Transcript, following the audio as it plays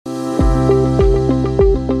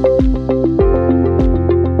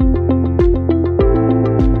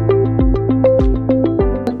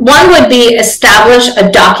One would be establish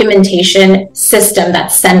a documentation system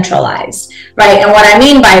that's centralized, right? And what I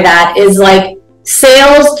mean by that is like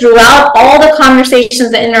sales throughout all the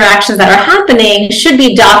conversations and interactions that are happening should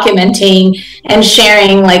be documenting and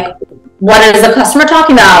sharing like what is the customer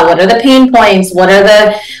talking about? What are the pain points? What are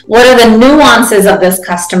the nuances of this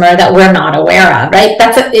customer that we're not aware of, right?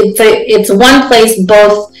 It's one place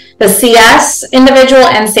both the CS individual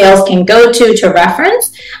and sales can go to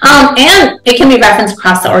reference, and it can be referenced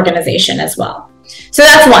across the organization as well. So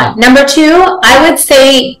that's one. Number two, I would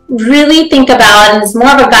say really think about, and it's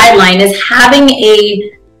more of a guideline, is having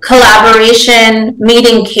a collaboration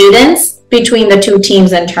meeting cadence between the two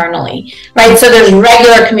teams internally, right? So there's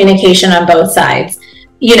regular communication on both sides.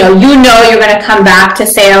 You know you're going to come back to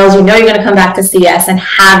sales, you're going to come back to CS and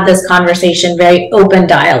have this conversation, very open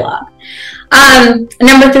dialogue.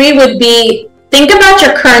 Number three would be think about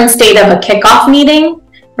your current state of a kickoff meeting,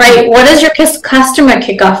 right? What does your customer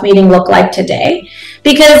kickoff meeting look like today?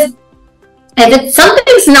 Because if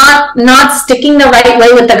something's not sticking the right way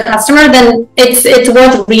with the customer, then it's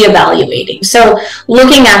worth reevaluating. So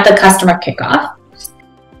looking at the customer kickoff.